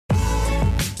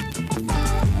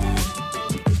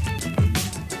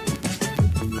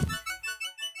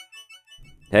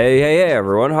Hey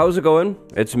everyone, how's it going?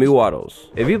 It's me, Waddles.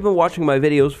 If you've been watching my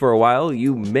videos for a while,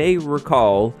 you may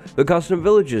recall the custom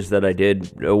villages that I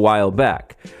did a while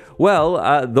back.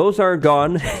 Well, those aren't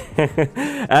gone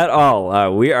at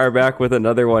all. We are back with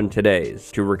another one today.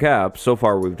 To recap, so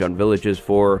far we've done villages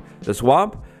for the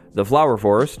swamp, the flower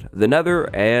forest, the nether,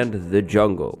 and the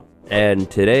jungle.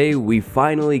 And today we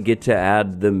finally get to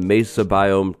add the Mesa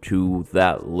biome to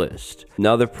that list.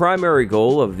 Now the primary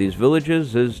goal of these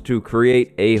villages is to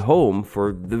create a home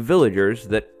for the villagers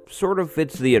that sort of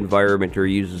fits the environment or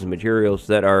uses materials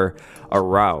that are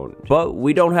around. But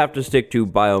we don't have to stick to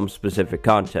biome specific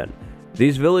content.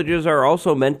 These villages are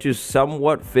also meant to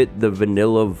somewhat fit the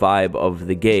vanilla vibe of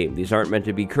the game. These aren't meant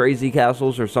to be crazy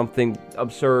castles or something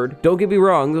absurd. Don't get me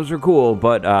wrong, those are cool,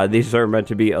 but these are meant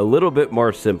to be a little bit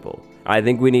more simple. I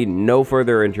think we need no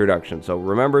further introduction, so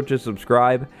remember to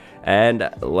subscribe, and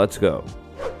let's go.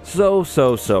 So,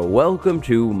 welcome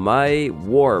to my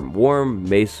warm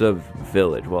Mesa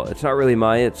village. Well, it's not really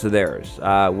mine, it's theirs.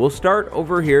 We'll start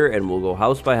over here, and we'll go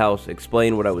house by house,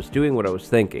 explain what I was doing, what I was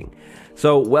thinking.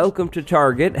 So, welcome to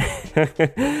Target.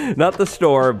 Not the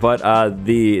store, but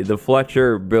the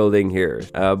Fletcher building here.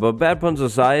 But bad puns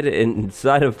aside,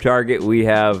 inside of Target, we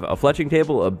have a fletching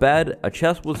table, a bed, a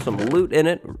chest with some loot in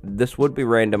it. This would be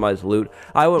randomized loot.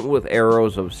 I went with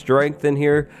arrows of strength in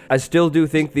here. I still do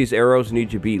think these arrows need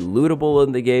to be lootable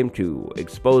in the game to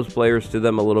expose players to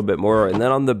them a little bit more. And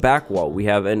then on the back wall, we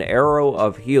have an arrow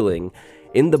of healing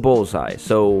in the bullseye.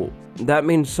 So that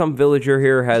means some villager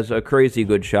here has a crazy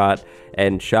good shot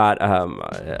and shot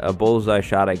a bullseye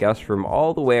shot, I guess, from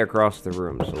all the way across the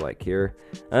room. So like here,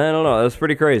 I don't know, that's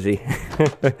pretty crazy.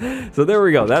 So there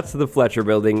we go, that's the Fletcher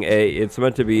building. It's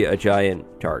meant to be a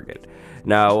giant target.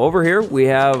 Now over here we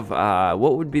have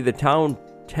what would be the town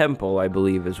temple, I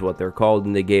believe is what they're called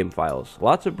in the game files.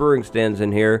 Lots of brewing stands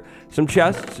in here, some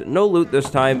chests, no loot this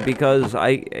time because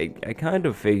I kind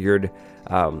of figured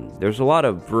there's a lot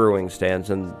of brewing stands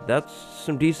and that's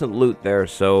some decent loot there,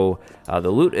 so the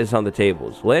loot is on the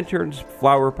tables. Lanterns,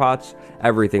 flower pots,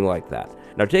 everything like that.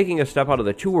 Now taking a step out of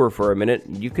the tour for a minute,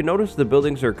 you can notice the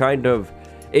buildings are kind of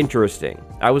interesting.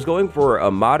 I was going for a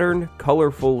modern,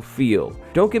 colorful feel.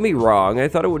 Don't get me wrong, I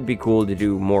thought it would be cool to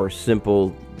do more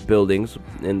simple buildings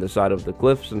in the side of the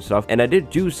cliffs and stuff, and I did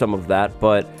do some of that,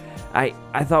 but I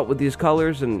thought with these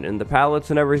colors and the palettes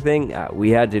and everything, we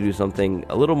had to do something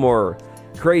a little more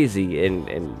crazy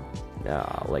and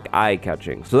like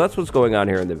eye-catching. So that's what's going on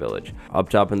here in the village. Up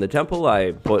top in the temple,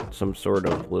 I put some sort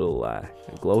of little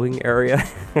glowing area.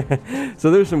 So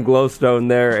there's some glowstone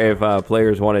there if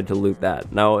players wanted to loot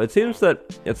that. Now, it seems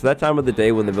that it's that time of the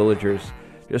day when the villagers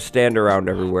just stand around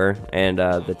everywhere, and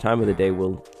the time of the day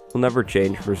will never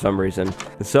change for some reason.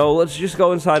 So let's just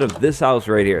go inside of this house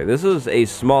right here. This is a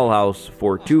small house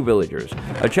for 2 villagers.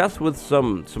 A chest with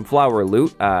some flower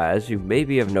loot. As you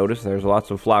maybe have noticed, there's lots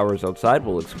of flowers outside.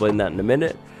 We'll explain that in a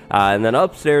minute. And then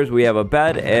upstairs we have a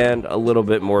bed and a little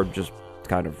bit more just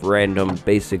kind of random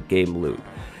basic game loot.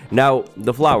 Now,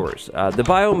 the flowers. The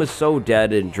biome is so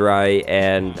dead and dry,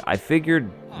 and I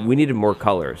figured we needed more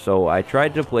color, so I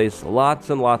tried to place lots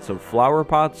and lots of flower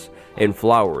pots and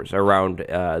flowers around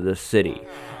the city.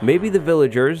 Maybe the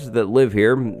villagers that live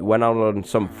here went out on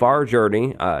some far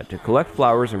journey to collect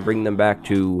flowers and bring them back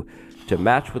to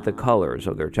match with the colors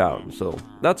of their town. So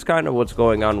that's kind of what's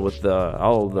going on with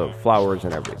all the flowers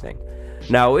and everything.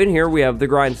 Now in here we have the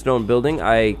grindstone building.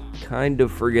 I kind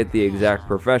of forget the exact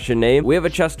profession name. We have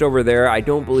a chest over there. I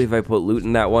don't believe I put loot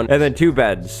in that one. And then 2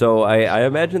 beds. So I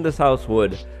imagine this house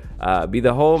would be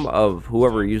the home of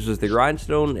whoever uses the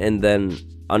grindstone and then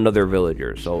another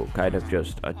villager. So kind of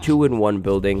just a 2-in-1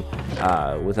 building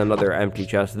with another empty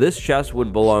chest. This chest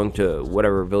would belong to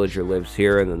whatever villager lives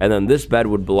here, and then this bed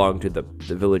would belong to the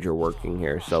villager working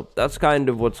here. So that's kind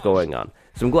of what's going on.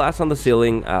 Some glass on the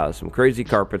ceiling, some crazy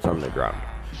carpets on the ground.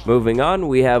 Moving on,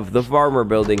 we have the farmer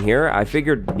building here. I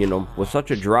figured, you know, with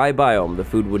such a dry biome, the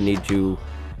food would need to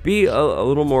be a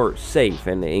little more safe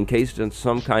and encased in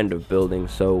some kind of building.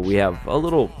 So we have a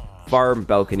little farm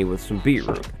balcony with some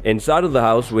beetroot. Inside of the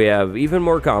house, we have even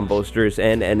more composters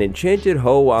and an enchanted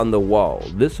hoe on the wall.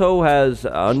 This hoe has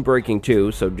unbreaking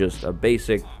too, so just a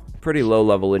basic, pretty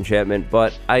low-level enchantment,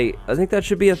 but I think that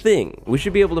should be a thing. We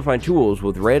should be able to find tools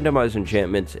with randomized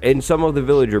enchantments in some of the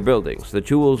villager buildings. The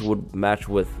tools would match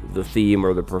with the theme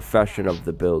or the profession of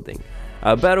the building.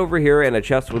 A bed over here and a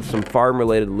chest with some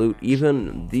farm-related loot,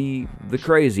 even the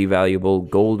crazy valuable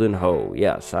golden hoe.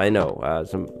 Yes, I know,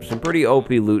 some pretty OP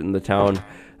loot in the town.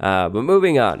 But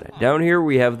moving on, down here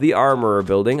we have the armorer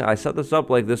building. I set this up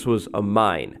like this was a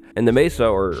mine. In the Mesa,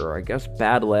 or I guess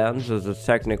Badlands as it's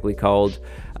technically called,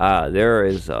 there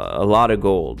is a lot of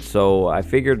gold. So I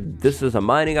figured this is a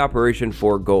mining operation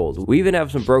for gold. We even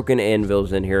have some broken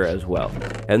anvils in here as well.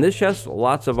 And this chest,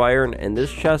 lots of iron, and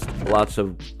this chest, lots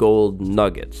of gold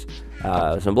nuggets.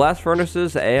 Some blast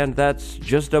furnaces, and that's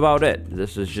just about it.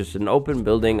 This is just an open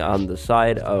building on the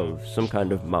side of some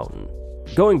kind of mountain.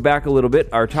 Going back a little bit,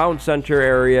 our town center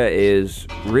area is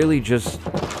really just...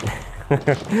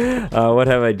 what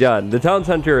have I done? The town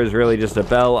center is really just a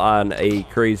bell on a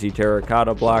crazy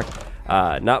terracotta block.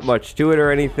 Not much to it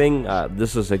or anything.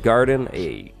 This is a garden,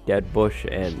 a dead bush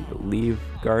and leaf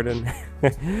garden.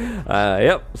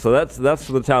 Yep, so that's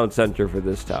the town center for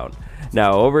this town.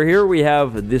 Now, over here we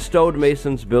have the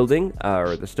stonemason's building,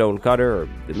 or the stone cutter, or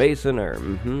the mason, or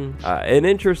an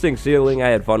interesting ceiling. I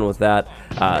had fun with that.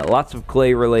 Lots of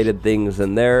clay-related things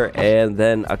in there, and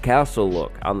then a castle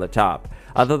look on the top.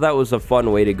 I thought that was a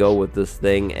fun way to go with this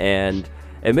thing, and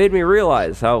it made me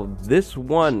realize how this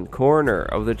one corner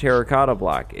of the terracotta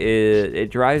block,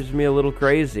 it drives me a little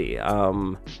crazy.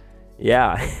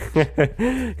 Yeah,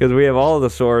 because we have all of the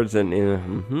swords and,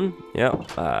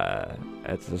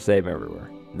 it's the same everywhere.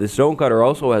 The stonecutter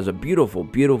also has a beautiful,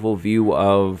 beautiful view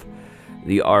of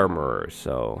the armorer,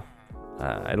 so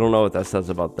I don't know what that says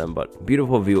about them, but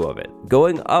beautiful view of it.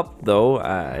 Going up, though,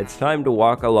 it's time to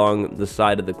walk along the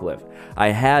side of the cliff. I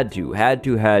had to.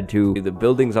 The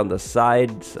buildings on the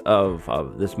sides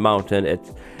of this mountain,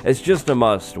 it's just a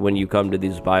must when you come to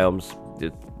these biomes.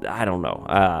 I don't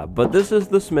know, but this is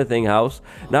the smithing house.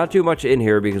 Not too much in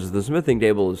here because the smithing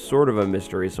table is sort of a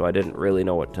mystery, so I didn't really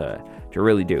know what to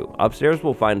really do. Upstairs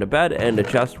we'll find a bed and a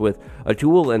chest with a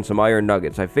tool and some iron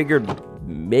nuggets. I figured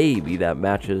maybe that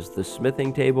matches the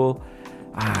smithing table.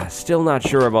 Still not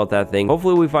sure about that thing.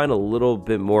 Hopefully we find a little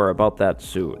bit more about that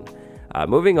soon.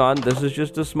 Moving on, this is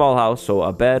just a small house, so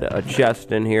a bed, a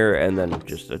chest in here, and then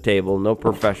just a table, no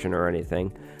profession or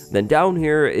anything. Then down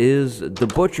here is the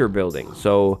butcher building.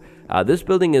 So this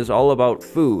building is all about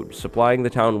food, supplying the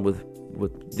town with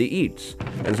the eats.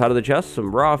 Inside of the chest,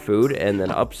 some raw food, and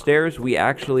then upstairs we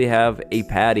actually have a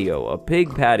patio, a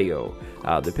pig patio.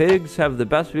 The pigs have the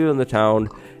best view in the town,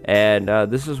 and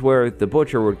this is where the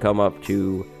butcher would come up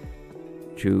to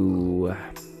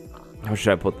how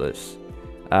should I put this?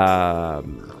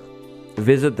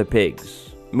 Visit the pigs.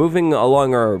 Moving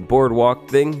along our boardwalk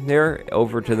thing there,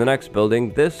 over to the next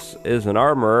building, this is an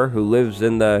armorer who lives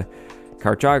in the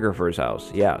cartographer's house.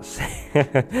 Yes.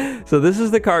 So this is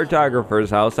the cartographer's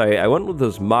house. I went with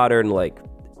this modern, like,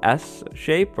 S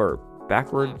shape, or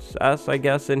backwards S, I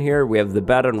guess, in here. We have the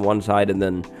bed on one side and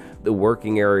then the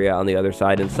working area on the other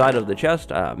side. Inside of the chest,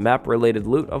 map-related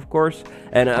loot, of course.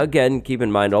 And again, keep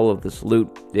in mind, all of this loot,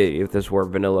 if this were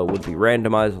vanilla, would be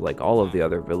randomized like all of the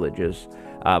other villages.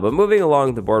 But moving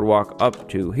along the boardwalk up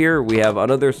to here, we have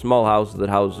another small house that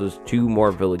houses 2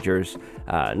 more villagers.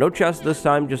 No chest this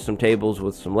time, just some tables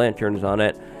with some lanterns on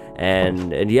it.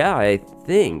 And yeah, I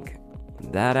think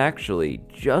that actually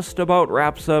just about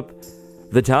wraps up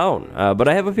the town. But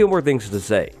I have a few more things to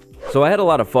say. So I had a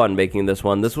lot of fun making this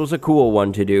one. This was a cool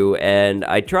one to do, and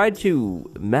I tried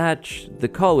to match the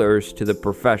colors to the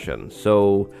profession.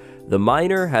 So the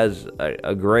miner has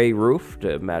a gray roof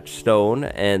to match stone,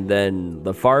 and then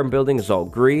the farm building is all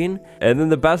green. And then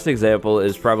the best example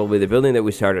is probably the building that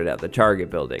we started at, the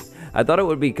target building. I thought it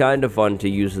would be kind of fun to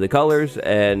use the colors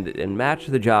and match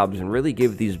the jobs and really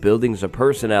give these buildings a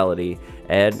personality.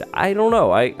 And I don't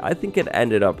know, I think it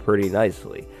ended up pretty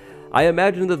nicely. I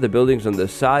imagined that the buildings on the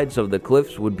sides of the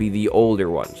cliffs would be the older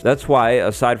ones. That's why,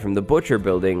 aside from the butcher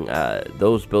building,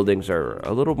 those buildings are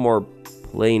a little more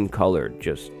plain colored,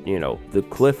 just, you know, the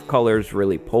cliff colors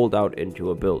really pulled out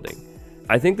into a building.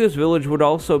 I think this village would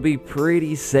also be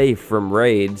pretty safe from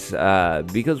raids,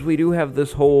 because we do have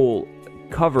this whole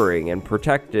covering and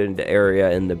protected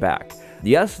area in the back.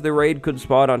 Yes, the raid could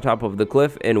spawn on top of the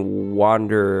cliff and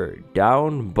wander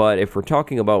down, but if we're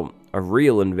talking about a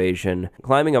real invasion,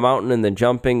 climbing a mountain and then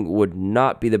jumping would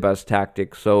not be the best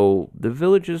tactic, so the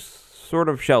village is sort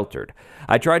of sheltered.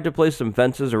 I tried to place some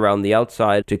fences around the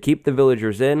outside to keep the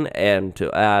villagers in and to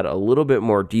add a little bit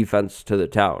more defense to the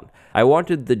town. I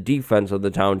wanted the defense of the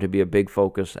town to be a big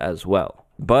focus as well.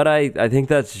 But I think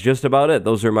that's just about it.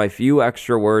 Those are my few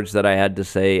extra words that I had to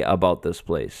say about this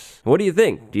place. What do you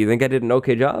think? Do you think I did an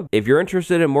okay job? If you're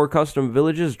interested in more custom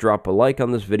villages, drop a like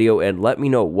on this video and let me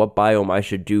know what biome I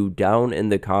should do down in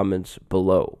the comments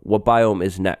below. What biome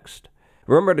is next?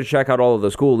 Remember to check out all of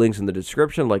those cool links in the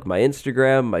description, like my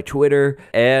Instagram, my Twitter,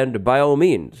 and by all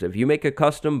means, if you make a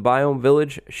custom biome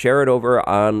village, share it over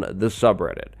on the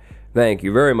subreddit. Thank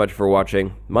you very much for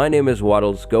watching. My name is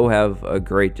Waddles. Go have a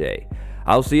great day.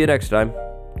 I'll see you next time.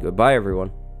 Goodbye,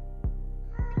 everyone.